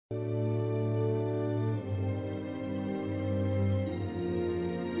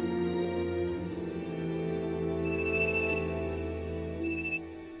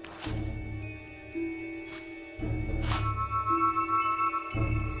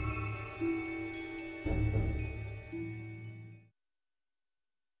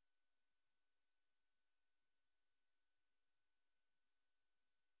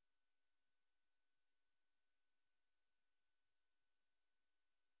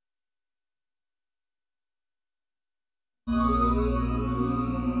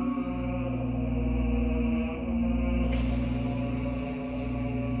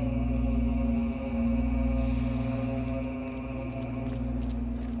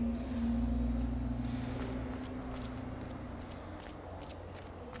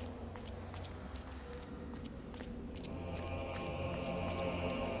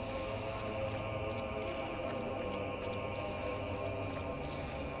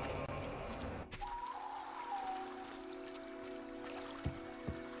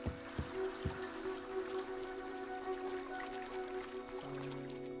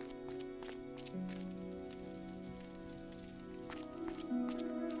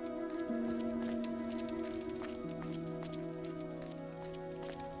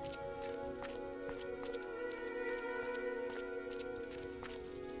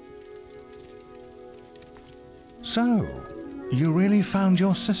So, you really found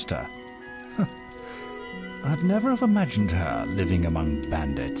your sister? I'd never have imagined her living among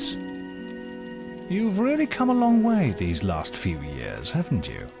bandits. You've really come a long way these last few years, haven't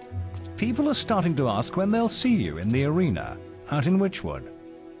you? People are starting to ask when they'll see you in the arena, out in Witchwood.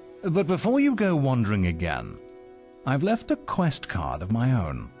 But before you go wandering again, I've left a quest card of my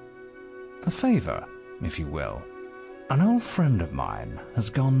own. A favor, if you will. An old friend of mine has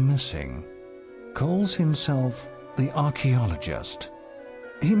gone missing. Calls himself the Archaeologist.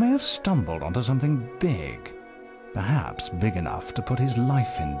 He may have stumbled onto something big, perhaps big enough to put his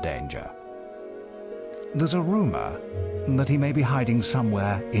life in danger. There's a rumor that he may be hiding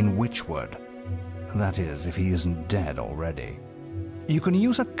somewhere in Witchwood. That is, if he isn't dead already. You can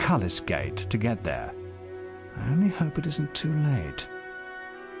use a Cullis gate to get there. I only hope it isn't too late.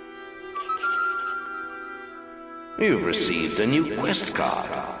 You've received a new quest card.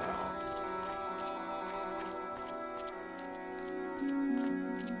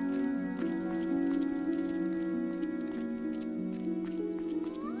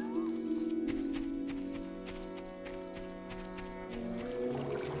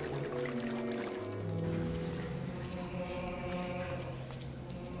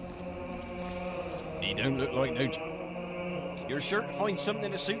 You don't look like no... You're sure to find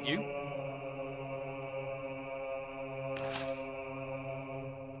something to suit you.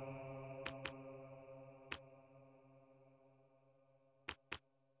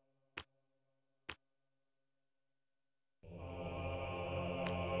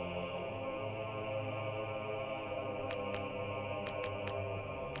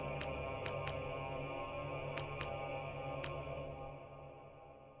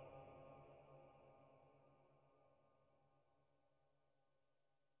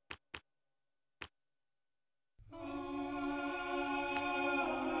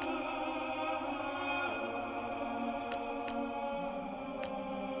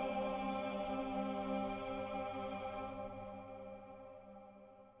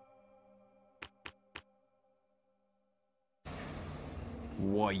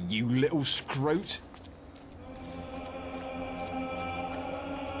 Why, you little scrote.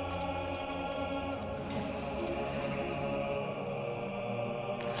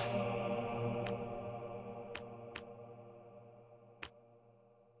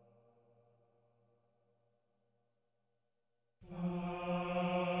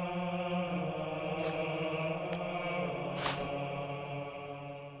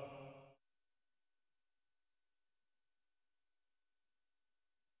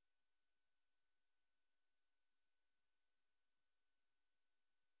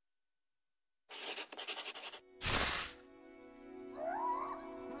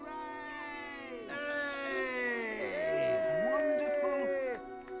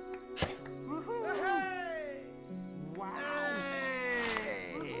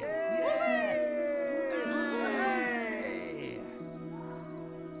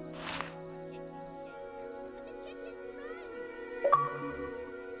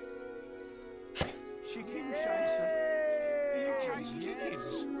 Chicken chaser? You chase chickens?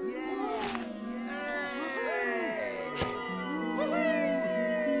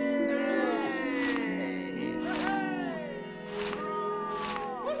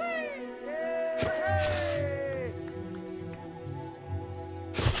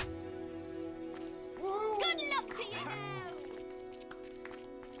 Good luck to you!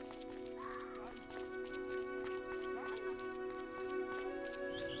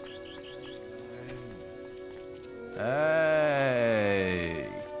 Hey!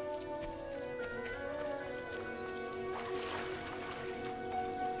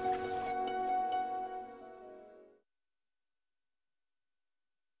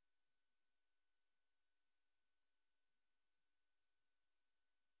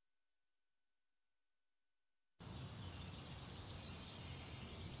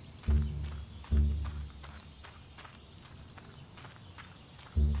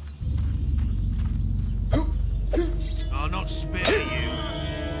 I'll not spare you.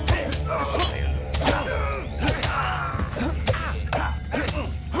 Stay alone.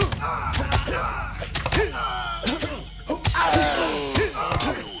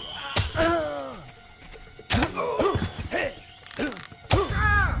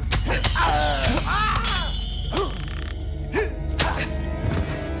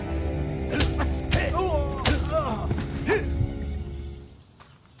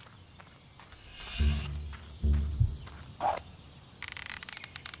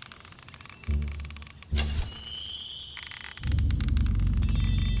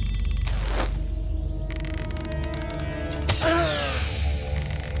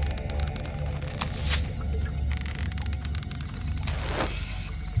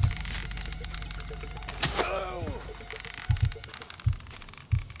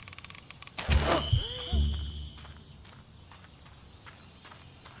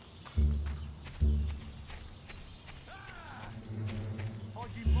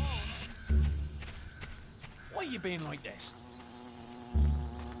 you being like this?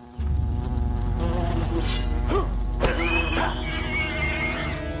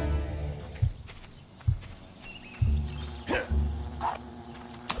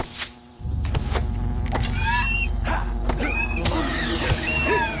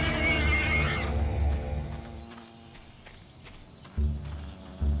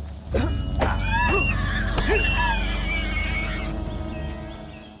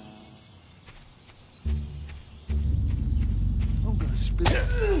 I'm gonna spit.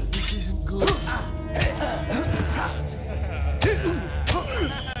 This isn't good.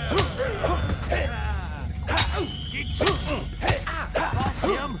 That's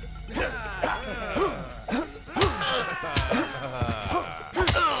him.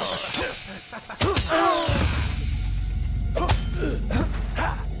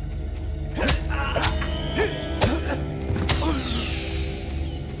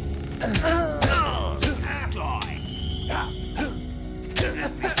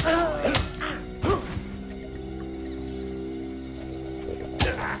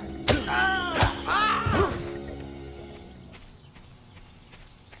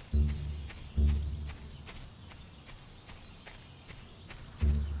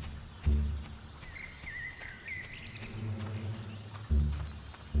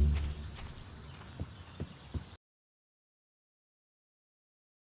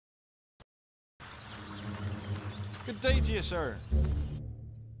 Good day to you, sir.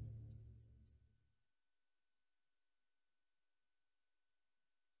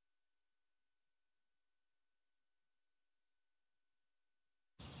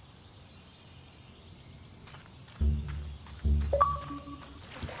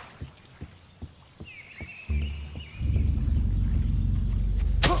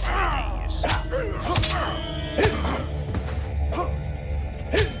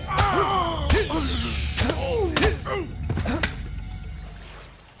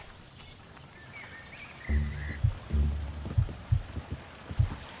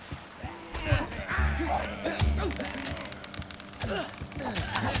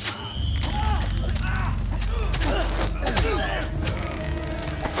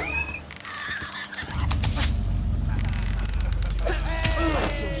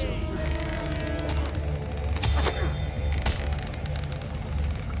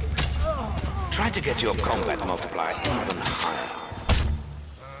 Try to get your combat multiplier even higher.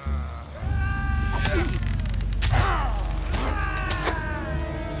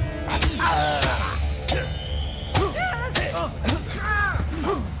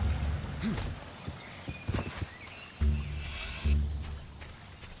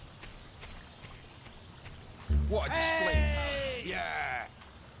 What a display. Yeah.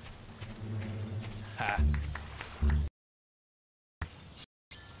 Ha.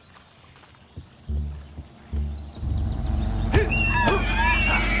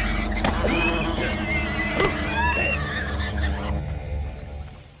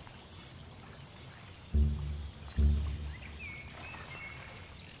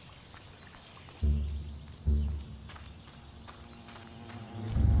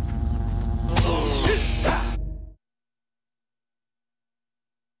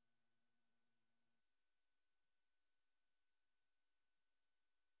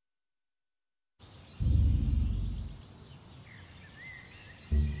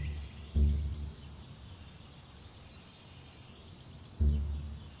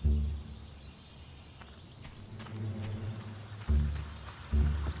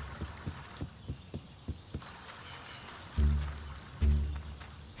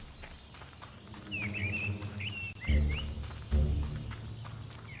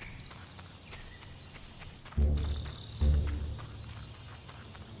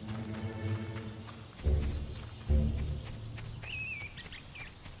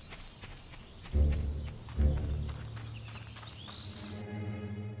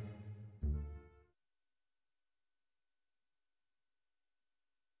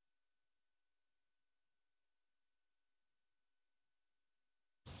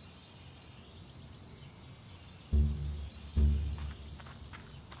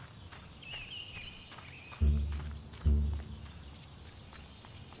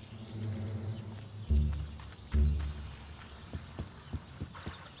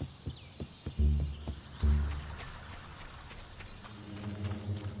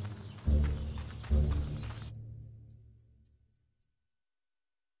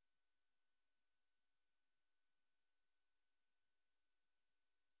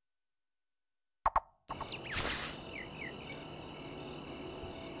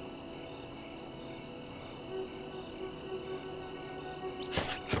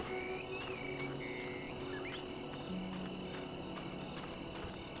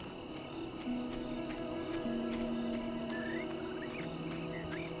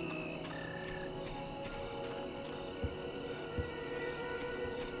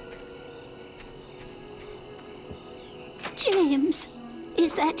 James,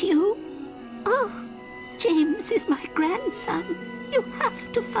 is that you? Oh, James is my grandson. You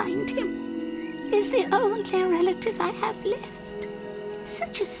have to find him. He's the only relative I have left.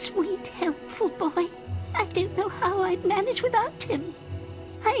 Such a sweet, helpful boy. I don't know how I'd manage without him.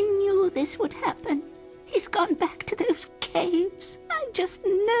 I knew this would happen. He's gone back to those caves. I just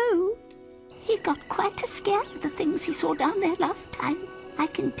know. He got quite a scare of the things he saw down there last time, I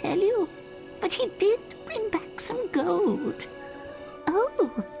can tell you. But he did bring back some gold.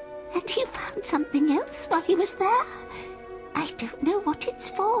 Oh, and he found something else while he was there. I don't know what it's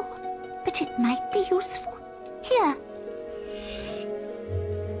for, but it might be useful. Here.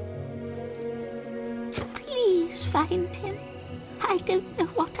 Please find him. I don't know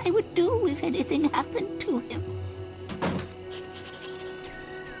what I would do if anything happened to him.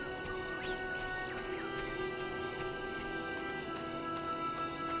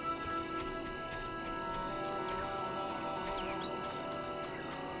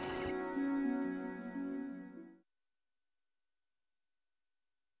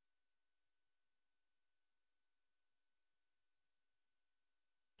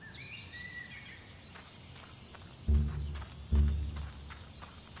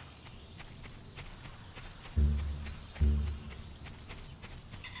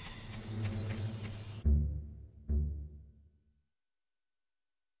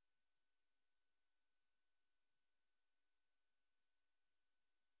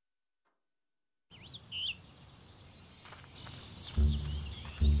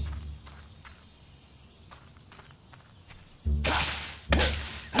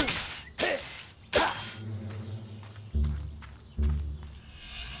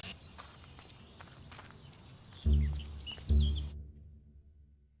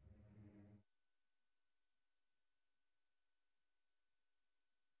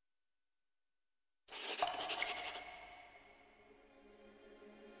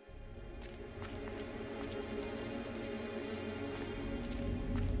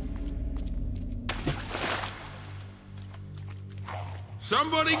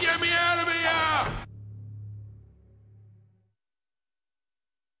 Somebody get me out of here!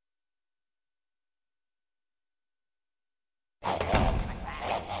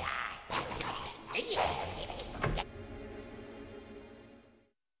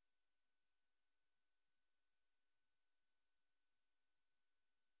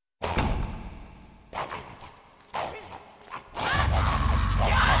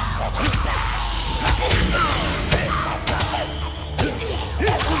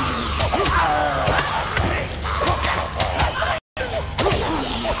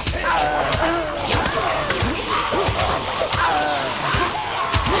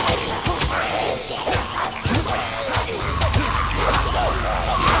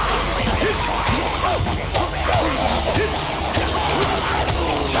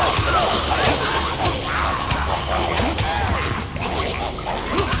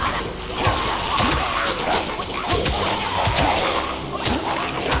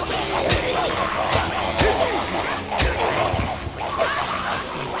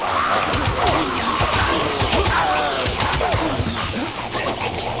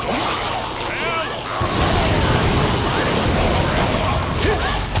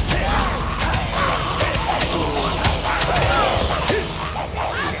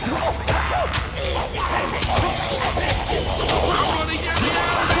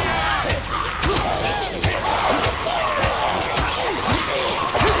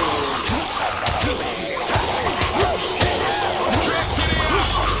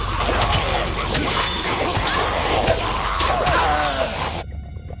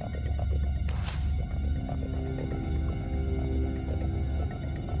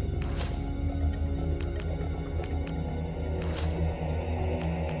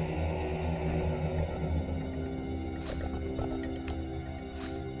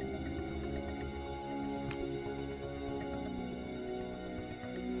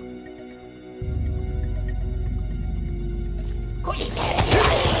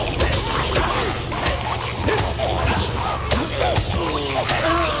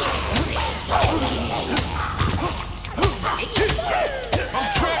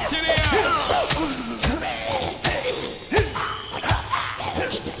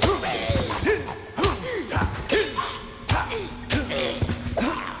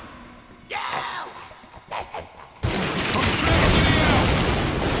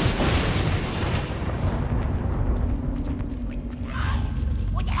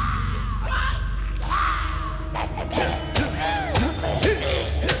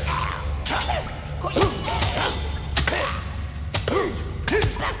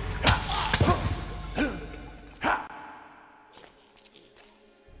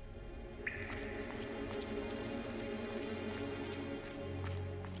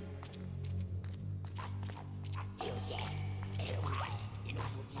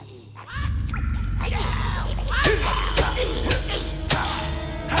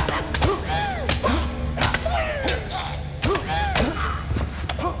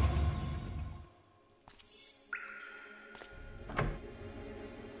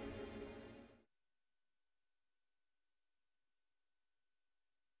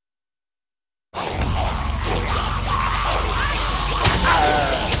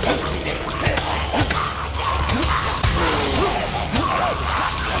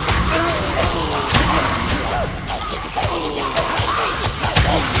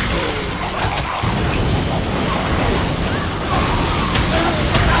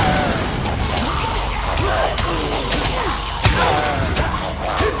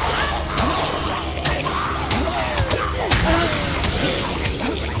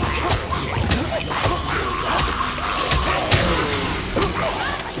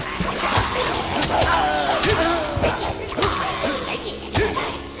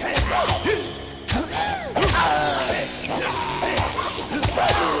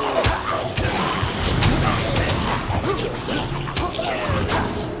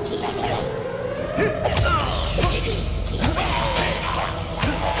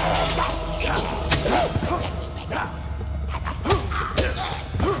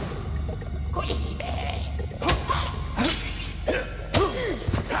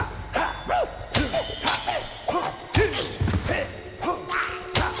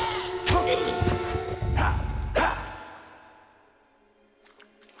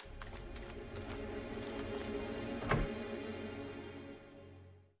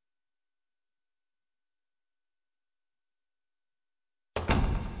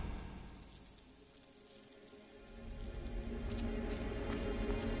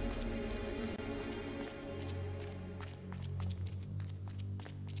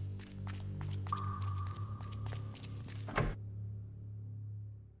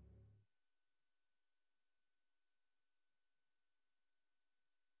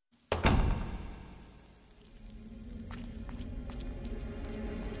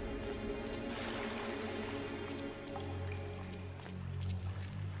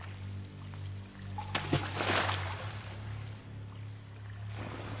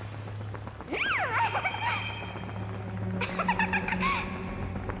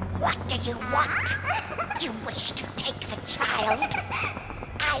 what? You wish to take the child?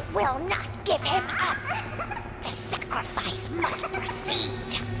 I will not give him up. The sacrifice must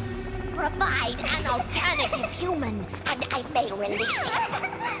proceed. Provide an alternative human, and I may release him.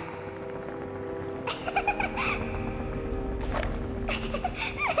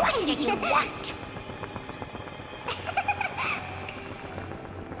 What do you want?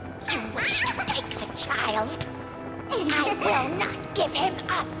 You wish to take the child? I will not give him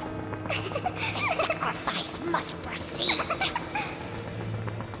up. The sacrifice must proceed.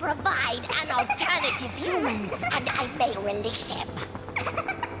 Provide an alternative human, and I may release him.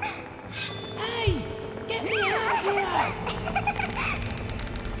 Hey! Get me out of here!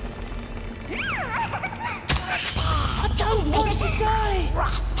 I don't want to die!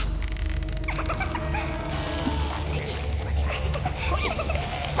 Wrath.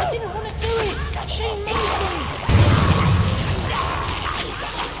 I didn't want to do it! She made me!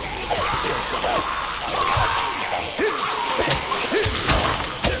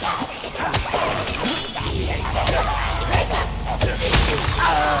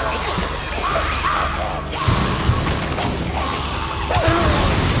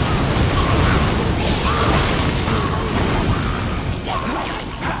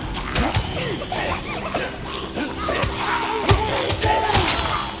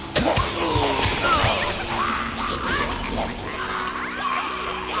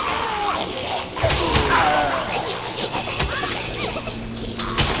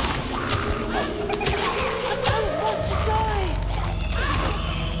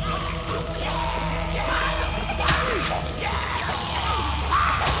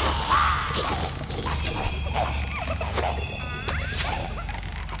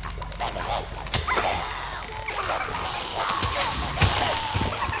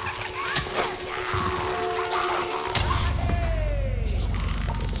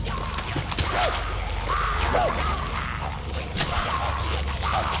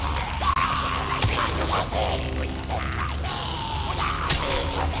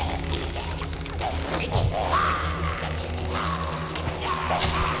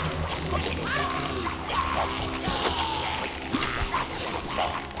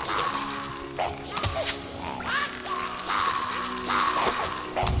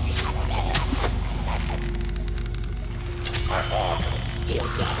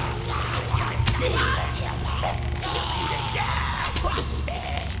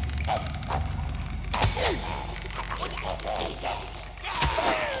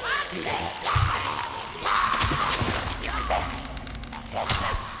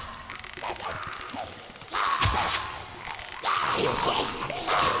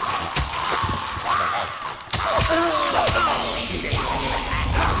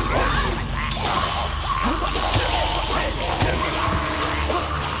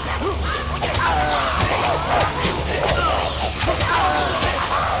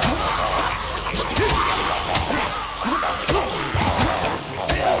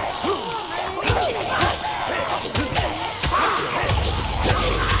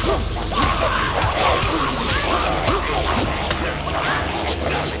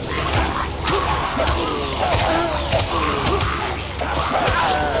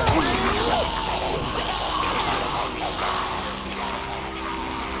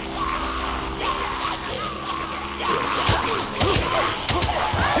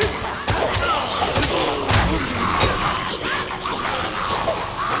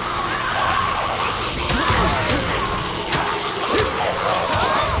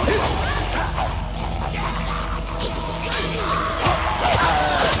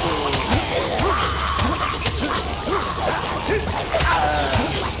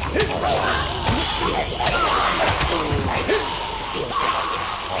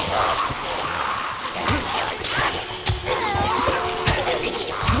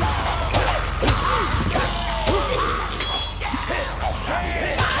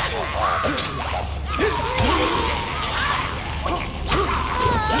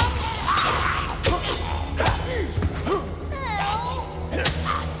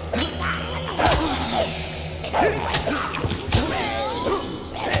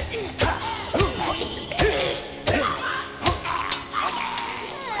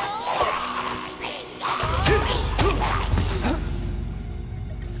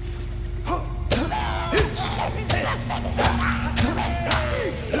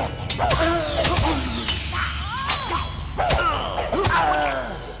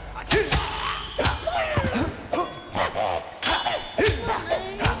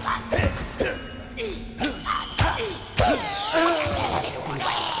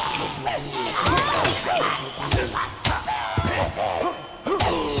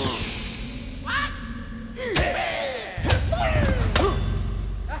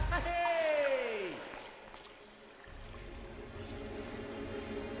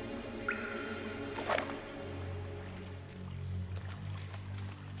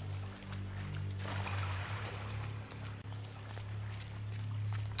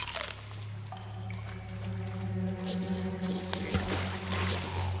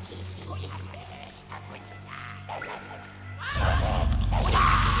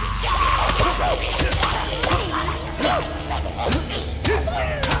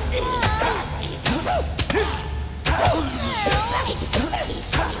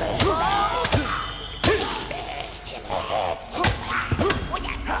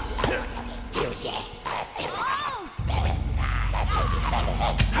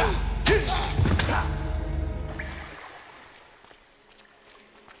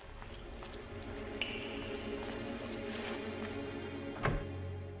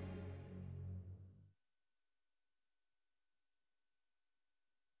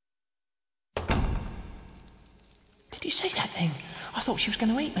 Did you see that thing? I thought she was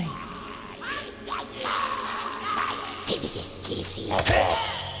going to eat me.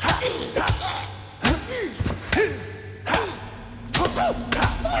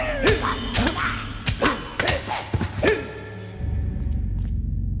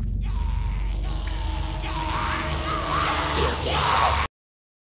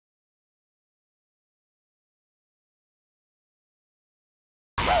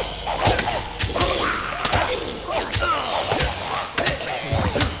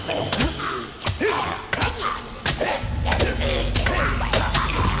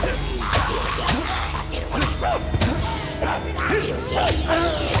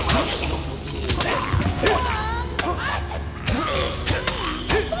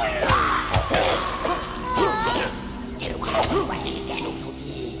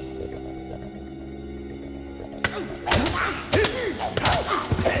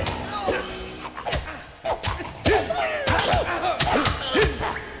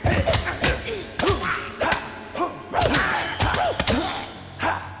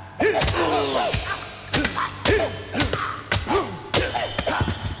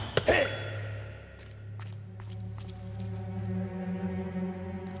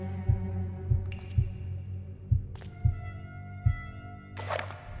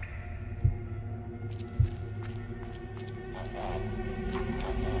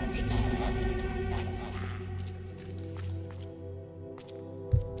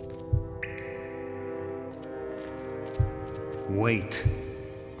 Wait.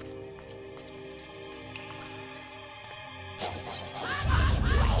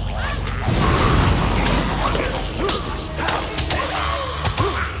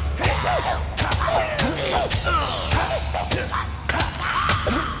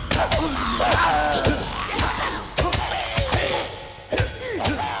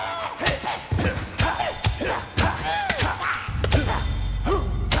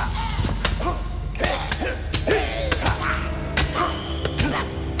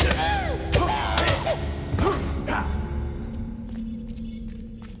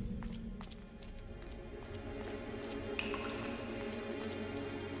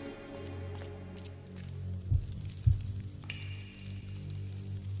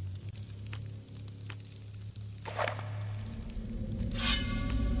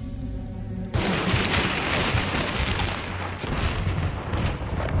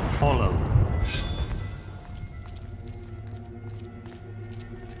 Follow.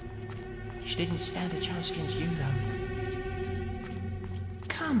 She didn't stand a chance against you, though.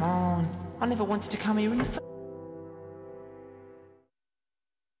 Come on. I never wanted to come here in the first...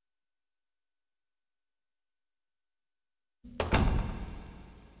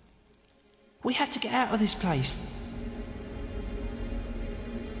 We have to get out of this place.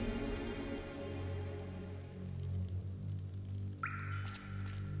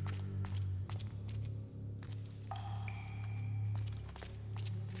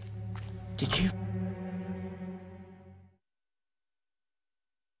 Did you?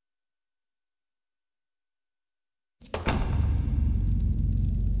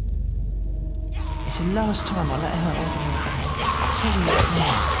 It's the last time I let her order me back. I'll tell you that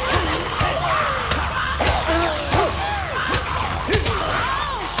now.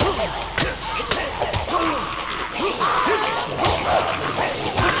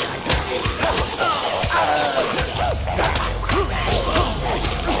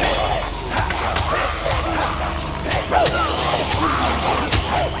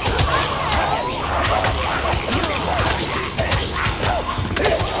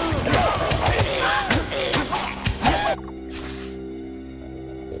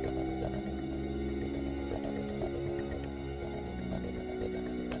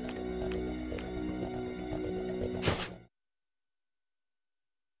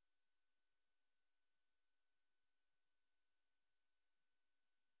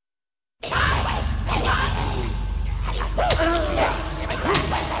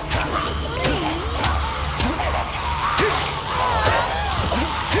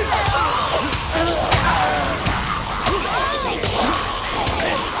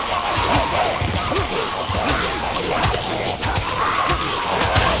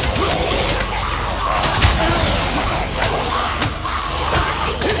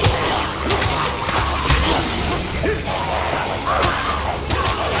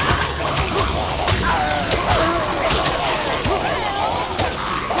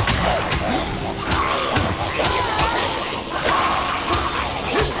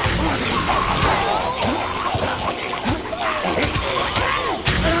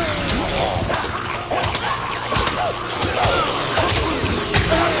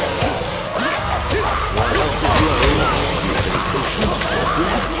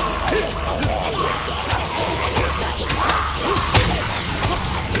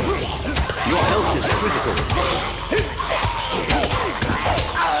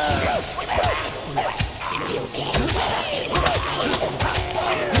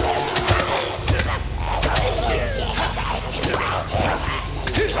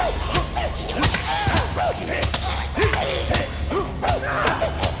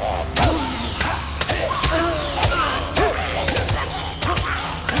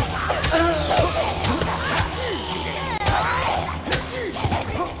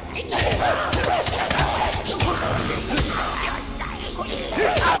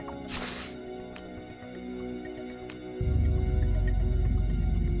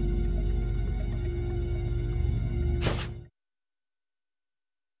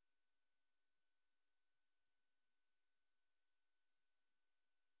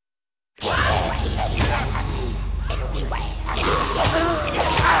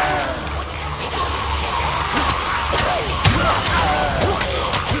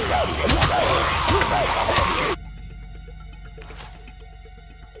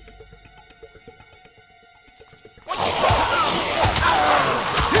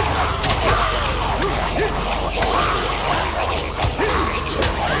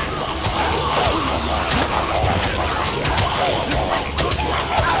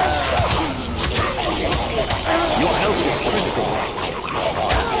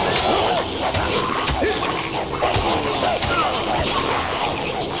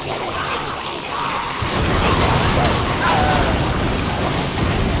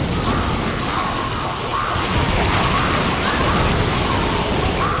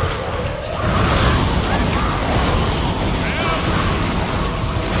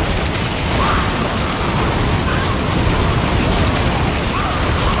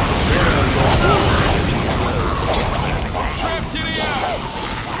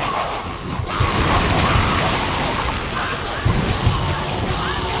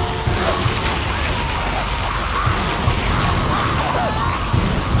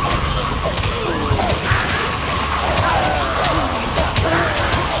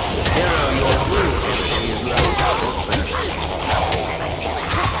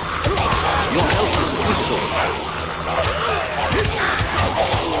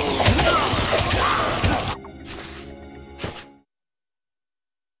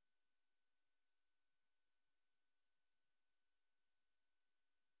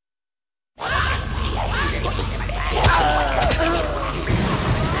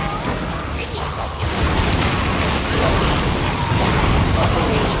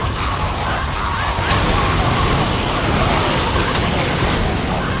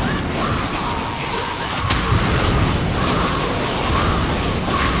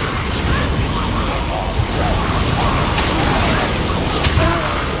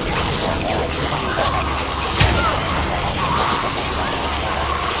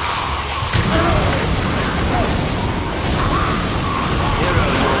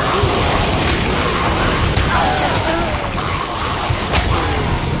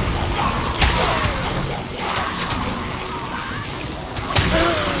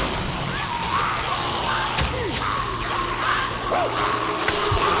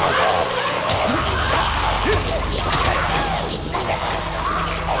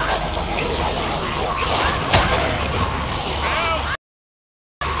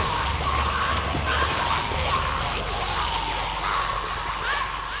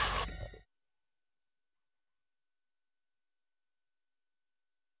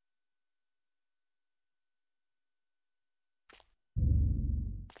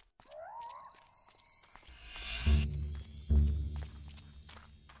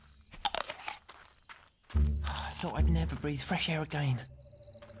 thought I'd never breathe fresh air again.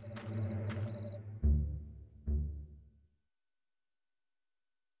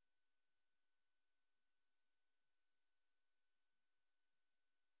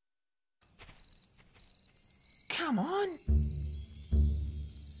 Come on.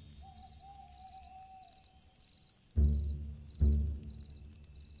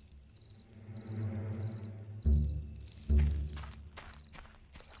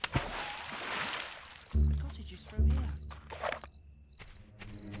 The cottage is through here.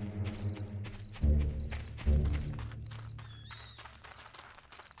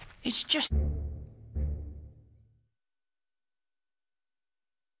 It's just...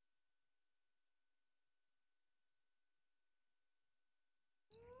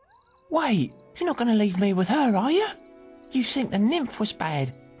 Wait, you're not going to leave me with her, are you? You think the nymph was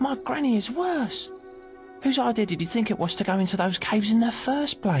bad. My granny is worse. Whose idea did you think it was to go into those caves in the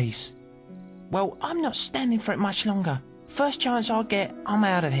first place? Well, I'm not standing for it much longer. First chance I get, I'm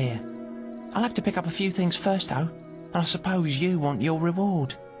out of here. I'll have to pick up a few things first, though. And I suppose you want your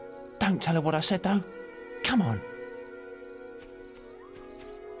reward. Don't tell her what I said, though. Come on.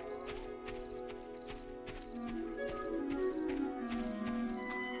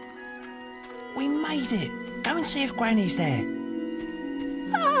 We made it. Go and see if Granny's there.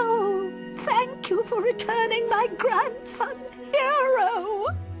 Oh, thank you for returning my grandson, hero.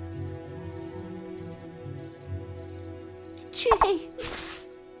 James,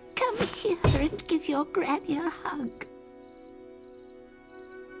 come here and give your granny a hug.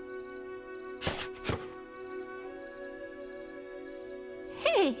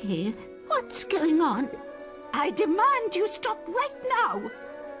 Hey, what's going on? I demand you stop right now.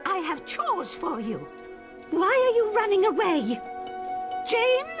 I have chores for you. Why are you running away?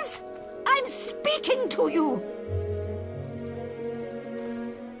 James, I'm speaking to you.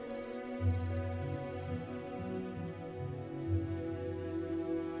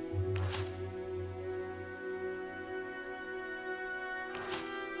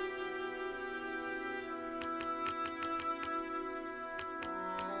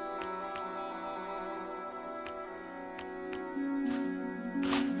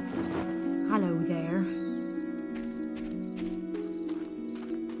 Hello there.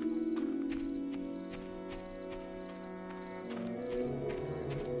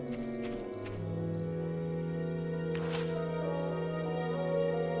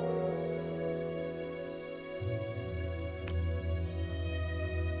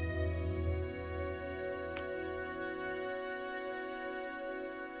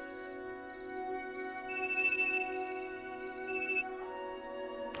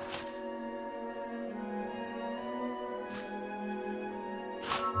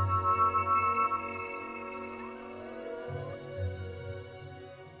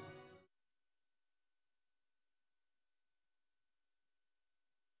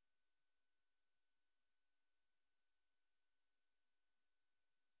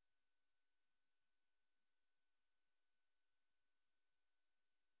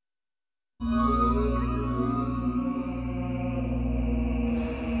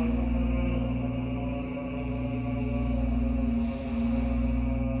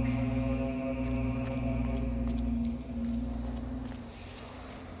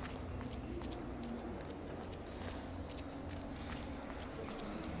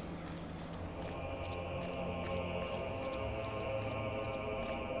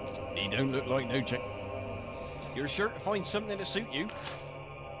 He don't look like no chick. You're sure to find something to suit you.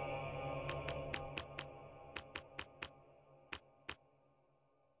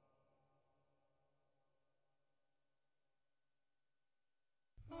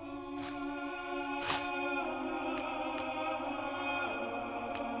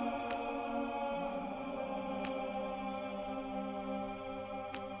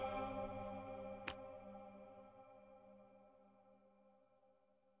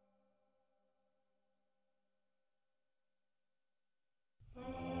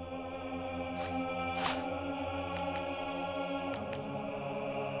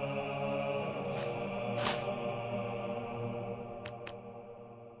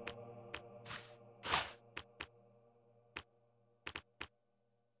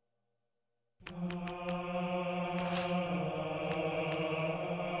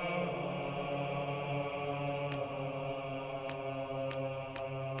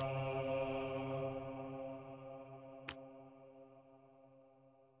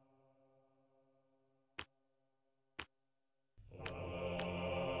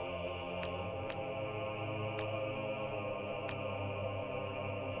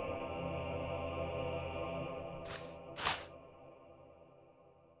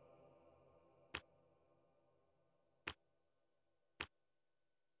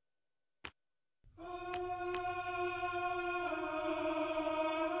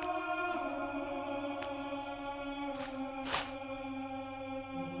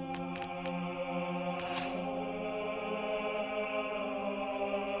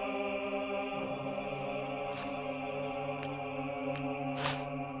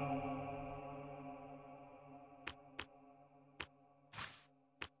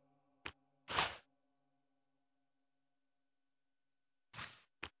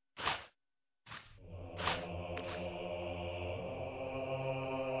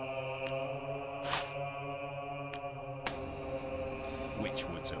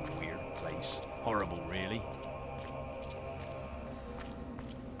 Witchwood's a weird place. Horrible, really.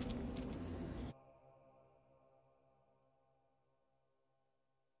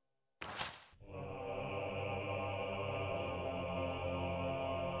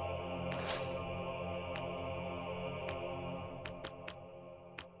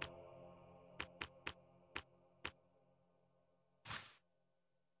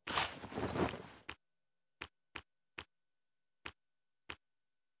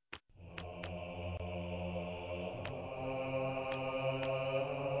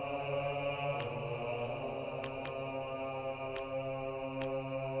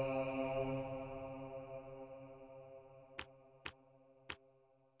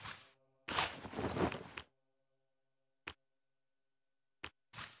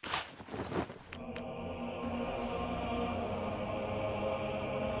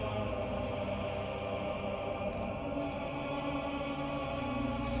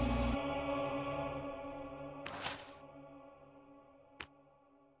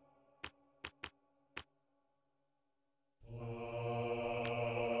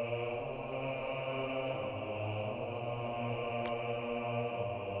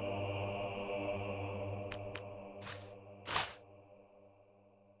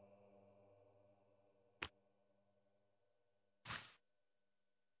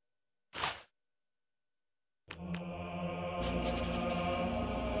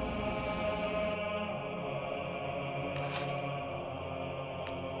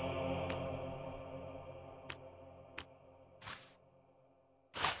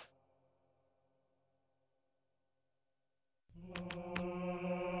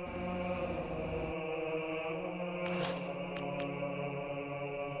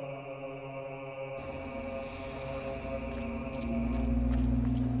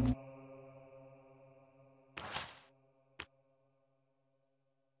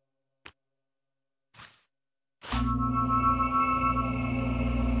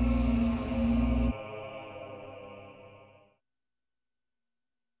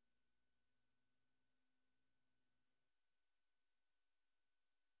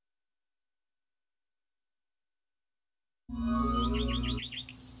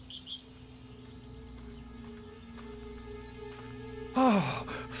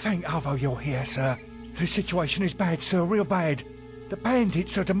 Thank Otho you're here, sir. The situation is bad, sir, real bad. The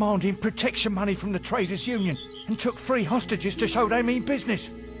bandits are demanding protection money from the Traders' Union and took 3 hostages to show they mean business.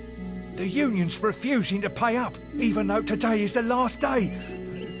 The union's refusing to pay up, even though today is the last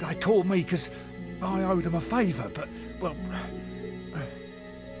day. They called me because I owed them a favour, but, well...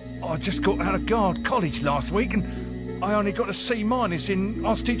 I just got out of Guard College last week and I only got a C- in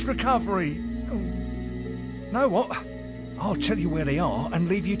hostage recovery. Know what? I'll tell you where they are and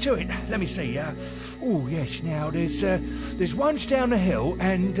leave you to it. Let me see. Oh yes. Now there's one's down the hill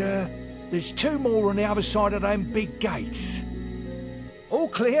and there's 2 more on the other side of them big gates. All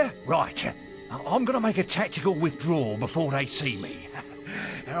clear? Right. I'm gonna make a tactical withdrawal before they see me.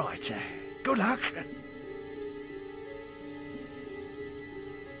 All right. Good luck.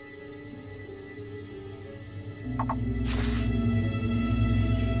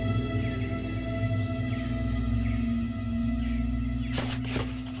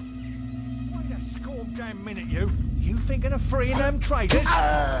 Wait a scorn damn minute, you. You thinking of freeing them traders?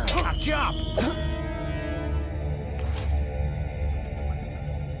 Cut you up!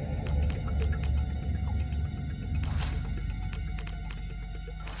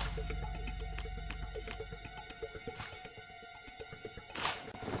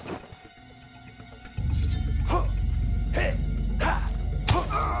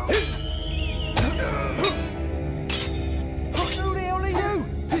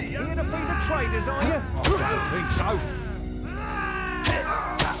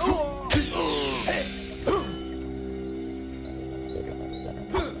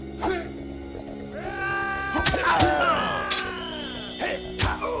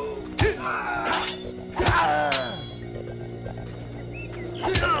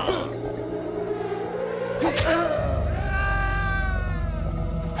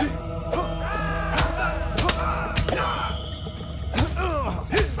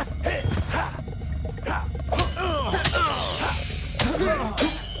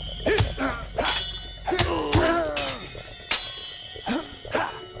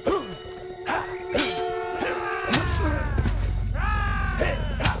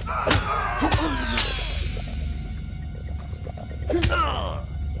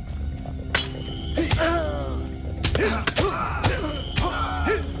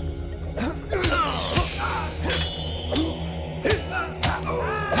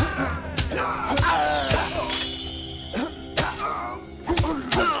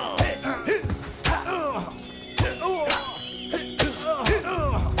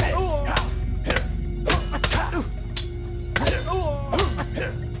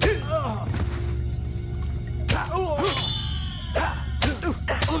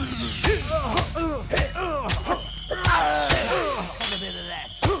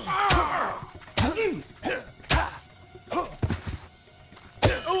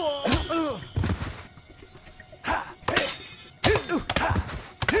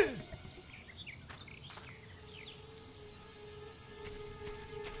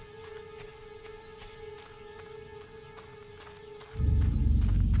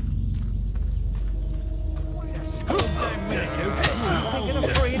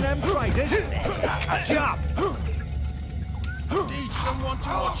 Need someone to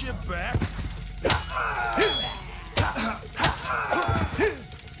watch your back?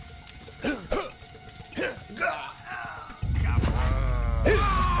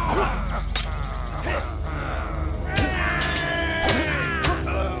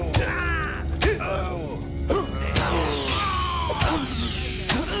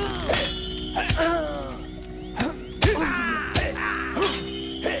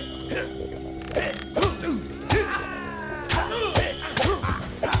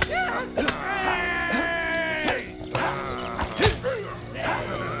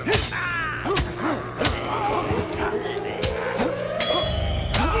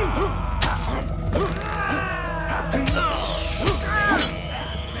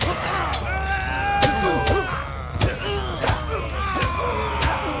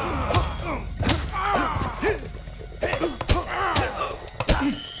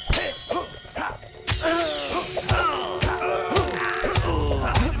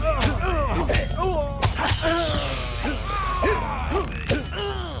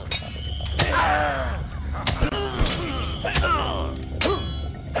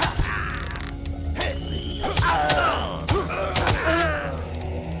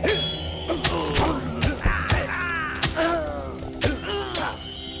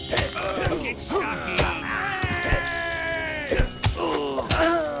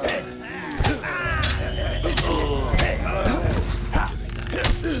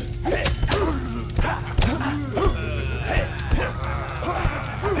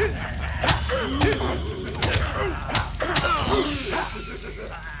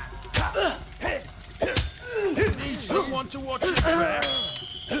 to watch your back?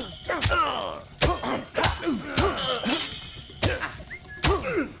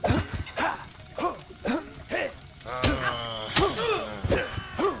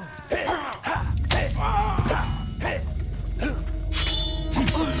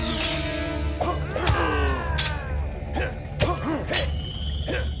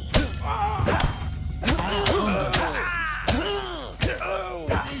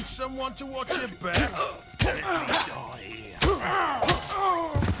 Need someone to watch your back?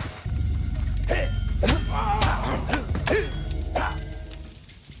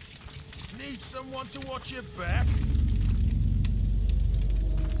 Need someone to watch your back?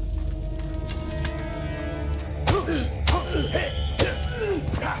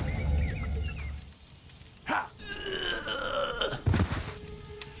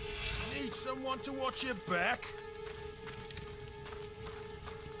 Need someone to watch your back?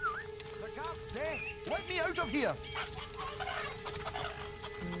 The guard's dead. Let me out of here.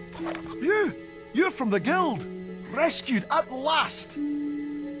 You're from the guild. Rescued at last.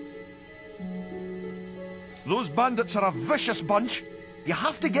 Those bandits are a vicious bunch. You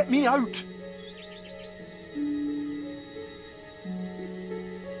have to get me out.